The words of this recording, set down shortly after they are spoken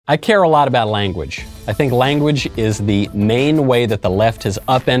I care a lot about language. I think language is the main way that the left has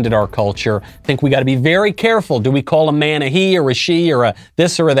upended our culture. I think we got to be very careful. Do we call a man a he or a she or a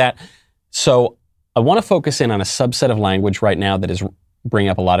this or a that? So I want to focus in on a subset of language right now that is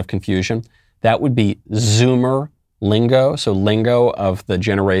bringing up a lot of confusion. That would be Zoomer lingo. So lingo of the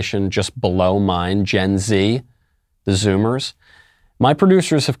generation just below mine, Gen Z, the Zoomers. My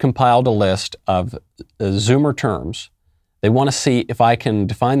producers have compiled a list of Zoomer terms. They want to see if I can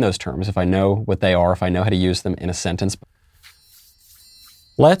define those terms, if I know what they are, if I know how to use them in a sentence.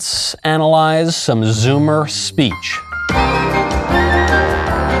 Let's analyze some Zoomer speech.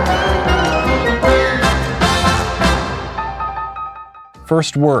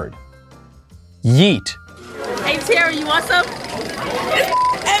 First word, yeet. Hey Terry, you want some?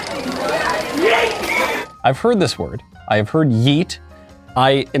 I've heard this word. I have heard yeet.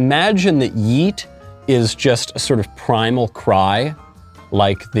 I imagine that yeet is just a sort of primal cry,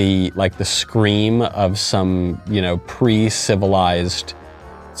 like the scream of some, pre-civilized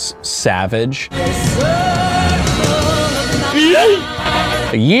savage.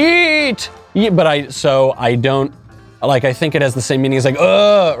 Yeet! But I don't, I think it has the same meaning as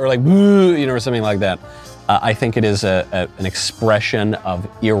or woo, or something like that. I think it is an expression of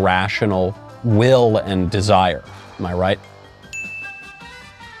irrational will and desire. Am I right?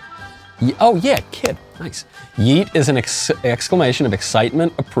 Oh yeah, kid, nice. Yeet is an exclamation of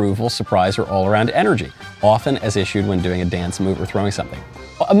excitement, approval, surprise, or all-around energy, often as issued when doing a dance move or throwing something.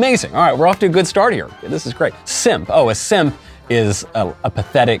 Amazing, all right, we're off to a good start here. This is great. Simp, a simp is a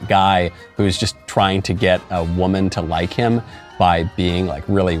pathetic guy who's just trying to get a woman to like him by being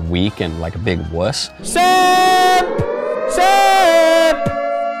really weak and like a big wuss. Simp! Simp!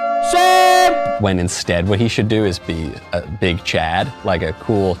 Simp! When instead what he should do is be a big Chad, like a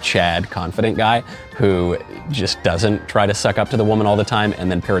cool Chad confident guy who just doesn't try to suck up to the woman all the time, and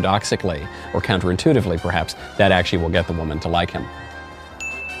then paradoxically, or counterintuitively perhaps, that actually will get the woman to like him.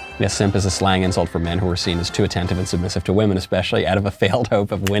 Yes, simp is a slang insult for men who are seen as too attentive and submissive to women, especially out of a failed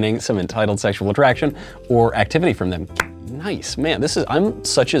hope of winning some entitled sexual attraction or activity from them. Nice, man, I'm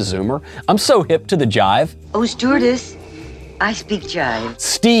such a Zoomer. I'm so hip to the jive. Oh, stewardess, I speak jive.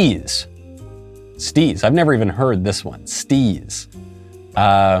 Steez. Steez, I've never even heard this one. Steez.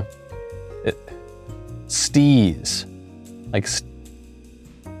 Steez.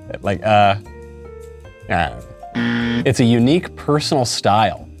 It's a unique personal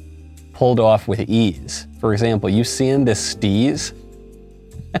style pulled off with ease. For example, you seeing this steez?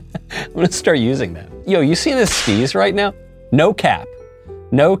 I'm gonna start using that. Yo, you seeing this steez right now? No cap.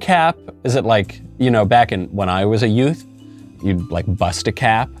 No cap, is it back in when I was a youth, you'd bust a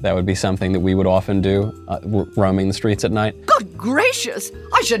cap. That would be something that we would often do, roaming the streets at night. Good gracious,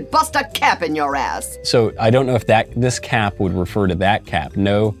 I should bust a cap in your ass. So I don't know if this cap would refer to that cap.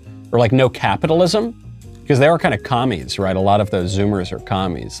 No capitalism, because they are kind of commies, right? A lot of those Zoomers are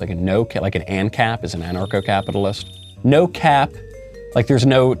commies. An ANCAP is an anarcho-capitalist. No cap, there's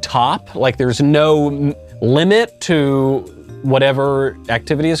no top, there's no limit to whatever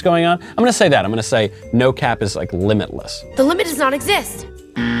activity is going on. I'm gonna say that. I'm gonna say no cap is limitless. The limit does not exist.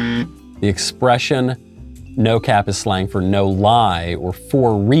 The expression no cap is slang for no lie or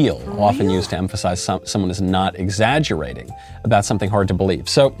for real, often used to emphasize someone is not exaggerating about something hard to believe.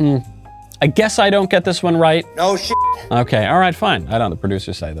 So I guess I don't get this one right. No shit. Okay, all right, fine. I don't. The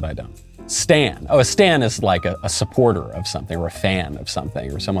producers say that I don't. Stan. A stan is like a supporter of something or a fan of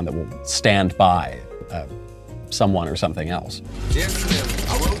something or someone that will stand by someone or something else.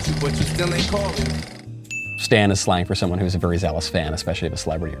 I wrote you, but you still ain't calling. Stan is slang for someone who's a very zealous fan, especially of a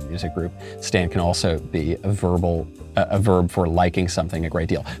celebrity or music group. Stan can also be a verb for liking something a great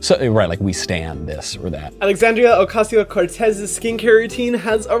deal. So, right, we stan this or that. Alexandria Ocasio-Cortez's skincare routine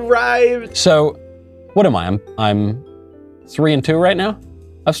has arrived. So, what am I? I'm 3 and 2 right now?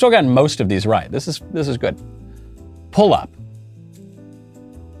 I've still gotten most of these right. This is good. Pull up.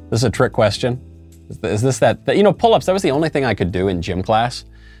 This is a trick question. Is this that pull-ups, that was the only thing I could do in gym class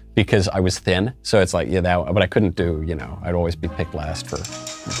because I was thin. So it's but I couldn't do, I'd always be picked last for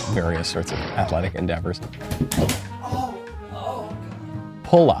various sorts of athletic endeavors.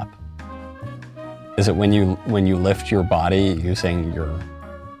 Pull-up. Is it when you lift your body using your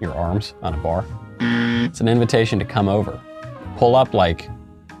arms on a bar? It's an invitation to come over. Pull up well,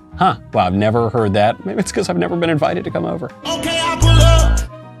 I've never heard that. Maybe it's because I've never been invited to come over. Okay, I'll pull up.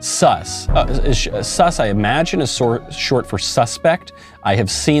 Sus. Sus, I imagine, is short for suspect. I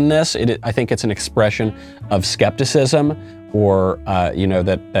have seen this. I think it's an expression of skepticism or,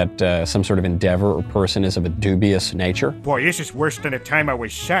 that some sort of endeavor or person is of a dubious nature. Boy, this is worse than the time I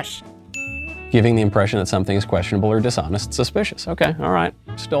was sus. giving the impression that something is questionable or dishonest, suspicious. Okay, all right.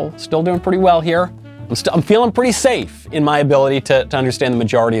 Still doing pretty well here. I'm feeling pretty safe in my ability to understand the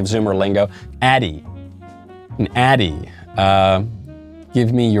majority of Zoomer lingo. Addy. An addy.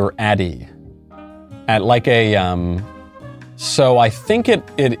 Give me your addy. At like a, so I think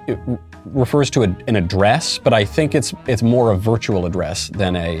it refers to an address, but I think it's more a virtual address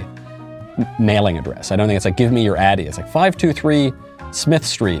than a mailing address. I don't think it's like, give me your addy. It's like 523 Smith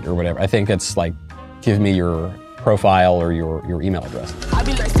Street or whatever. I think it's like, give me your profile or your email address. I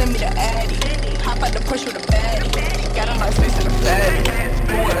be like, send me the addy. Hop out the push with a baddie. Got a nice face in the fatty.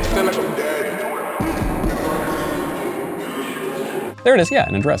 Boy, I feel like I'm daddy. There it is, yeah,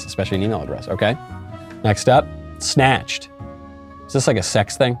 an address, especially an email address, okay? Next up, snatched. Is this like a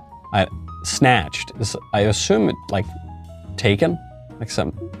sex thing? Snatched. I assume it like taken?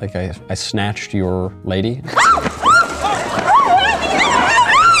 Like I snatched your lady?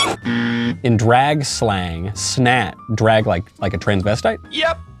 In drag slang, drag like a transvestite?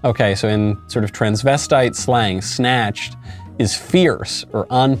 Yep. Okay, so in sort of transvestite slang, snatched is fierce or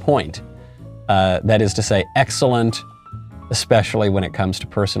on point. That is to say, excellent, especially when it comes to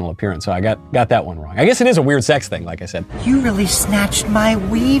personal appearance. So I got that one wrong. I guess it is a weird sex thing, like I said. You really snatched my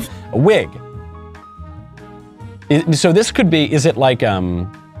weave. A wig. So this could be, is it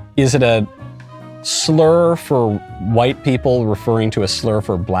a slur for white people referring to a slur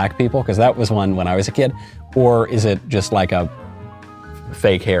for black people? Because that was one when I was a kid. Or is it just like a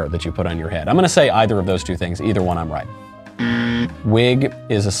fake hair that you put on your head? I'm gonna say either of those two things. Either one, I'm right. Wig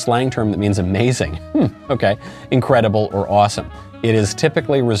is a slang term that means amazing. Okay, incredible or awesome. It is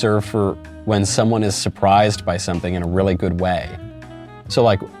typically reserved for when someone is surprised by something in a really good way. So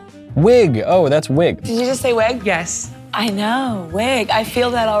like, wig, oh, that's wig. Did you just say wig? Yes. I know, wig. I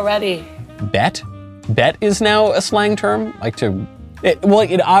feel that already. Bet? Bet is now a slang term?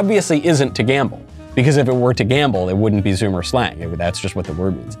 It obviously isn't to gamble. Because if it were to gamble, it wouldn't be Zoomer slang. That's just what the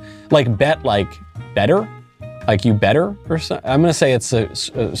word means. Like bet, like better? Like you better? Or so, I'm gonna say it's a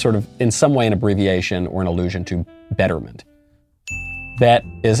sort of, in some way, an abbreviation or an allusion to betterment. Bet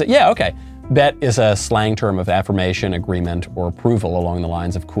is, yeah, okay. Bet is a slang term of affirmation, agreement, or approval along the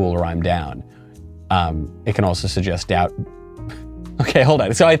lines of cool or I'm down. It can also suggest doubt. Okay, hold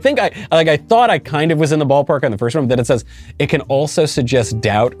on. So I think I thought I kind of was in the ballpark on the first one, but then it says it can also suggest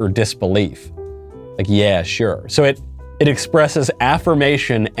doubt or disbelief. Like, yeah, sure. So it expresses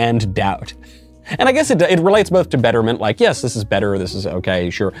affirmation and doubt. And I guess it relates both to betterment, like, yes, this is better, this is okay,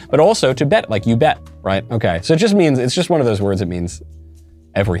 sure, but also to bet, like you bet, right? Okay, so it just means, it's just one of those words that means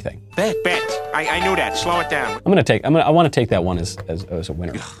everything. Bet. I knew that. Slow it down. I want to take that one as a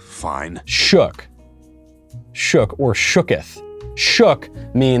winner. Fine. Shook or shooketh. Shook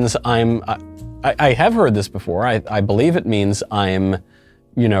means I have heard this before. I believe it means I'm,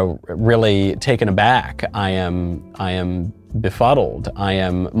 really taken aback. I am befuddled.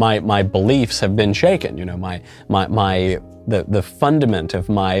 My beliefs have been shaken. The fundament of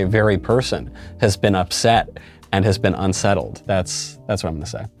my very person has been upset and has been unsettled. That's what I'm gonna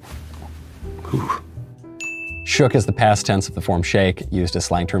say. Whew. Shook is the past tense of the form shake, used as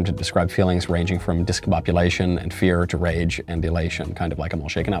slang term to describe feelings ranging from discombobulation and fear to rage and elation, kind of like I'm all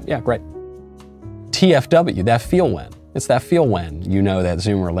shaken up. Yeah, great. TFW, that feel when. It's that feel when you know that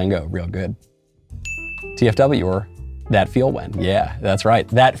Zoomer lingo real good. TFW, or that feel when. Yeah, that's right.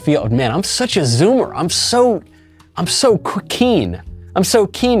 That feel, man, I'm such a Zoomer. I'm so keen. I'm so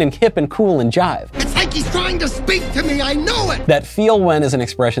keen and hip and cool and jive. It's like he's trying to speak to me. I know it. That feel when is an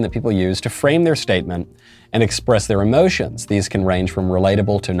expression that people use to frame their statement and express their emotions. These can range from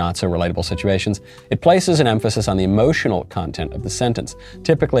relatable to not so relatable situations. It places an emphasis on the emotional content of the sentence.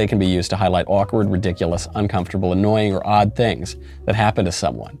 Typically, it can be used to highlight awkward, ridiculous, uncomfortable, annoying, or odd things that happen to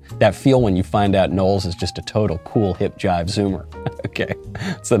someone. That feel when you find out Knowles is just a total cool, hip, jive Zoomer. Okay,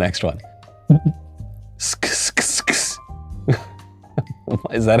 what's the next one?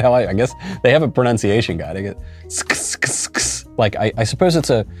 Is that how I guess they have a pronunciation guide. I guess. Like, I suppose it's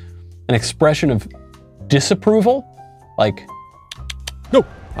an expression of disapproval? Like, no,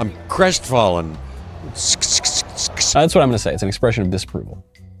 I'm crestfallen. That's what I'm gonna say. It's an expression of disapproval.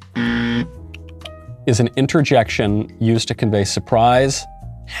 Is an interjection used to convey surprise,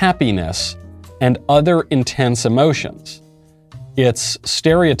 happiness, and other intense emotions. It's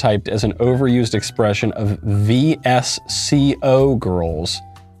stereotyped as an overused expression of VSCO girls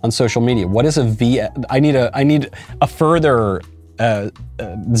on social media. What is a I need a further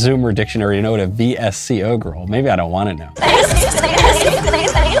Zoomer dictionary to know what a VSCO girl. Maybe I don't want to know.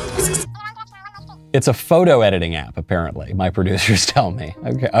 It's a photo editing app, apparently. My producers tell me.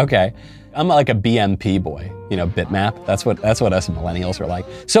 Okay. I'm like a BMP boy, bitmap. That's what us millennials are like.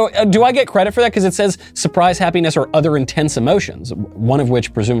 So do I get credit for that? Because it says surprise, happiness, or other intense emotions, one of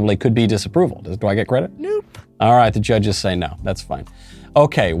which presumably could be disapproval. Do I get credit? Nope. All right, the judges say no. That's fine.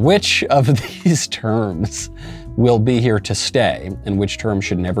 Okay, which of these terms will be here to stay, and which term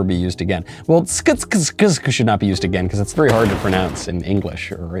should never be used again? Well, should not be used again because it's very hard to pronounce in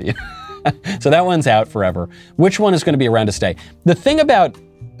English. So that one's out forever. Which one is going to be around to stay? The thing about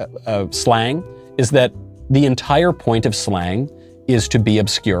slang is that the entire point of slang is to be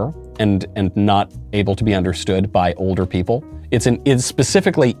obscure and not able to be understood by older people. It's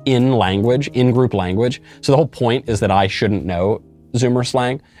specifically in language, in-group language. So the whole point is that I shouldn't know Zoomer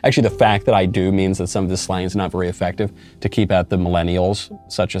slang. Actually, the fact that I do means that some of this slang is not very effective to keep out the millennials,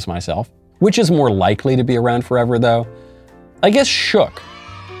 such as myself. Which is more likely to be around forever, though? I guess shook.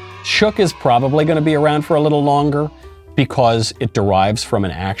 Shook is probably going to be around for a little longer because it derives from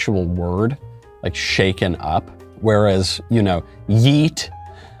an actual word, like shaken up. Whereas, yeet,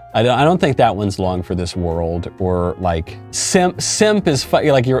 I don't think that one's long for this world. Or like simp is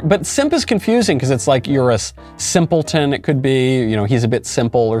but simp is confusing because it's like you're a simpleton. It could be, he's a bit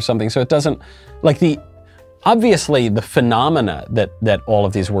simple or something. So it doesn't obviously the phenomena that all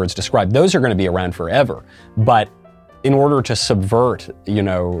of these words describe, those are going to be around forever. But in order to subvert,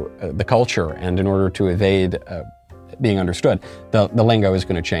 the culture and in order to evade being understood, the lingo is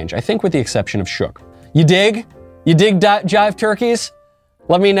going to change. I think with the exception of shook. You dig? You dig jive turkeys?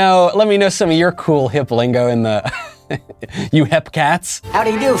 Let me know some of your cool hip lingo in the you hip cats.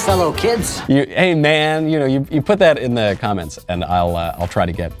 Howdy do, fellow kids. Hey man, you put that in the comments and I'll try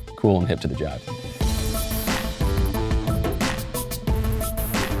to get cool and hip to the jive.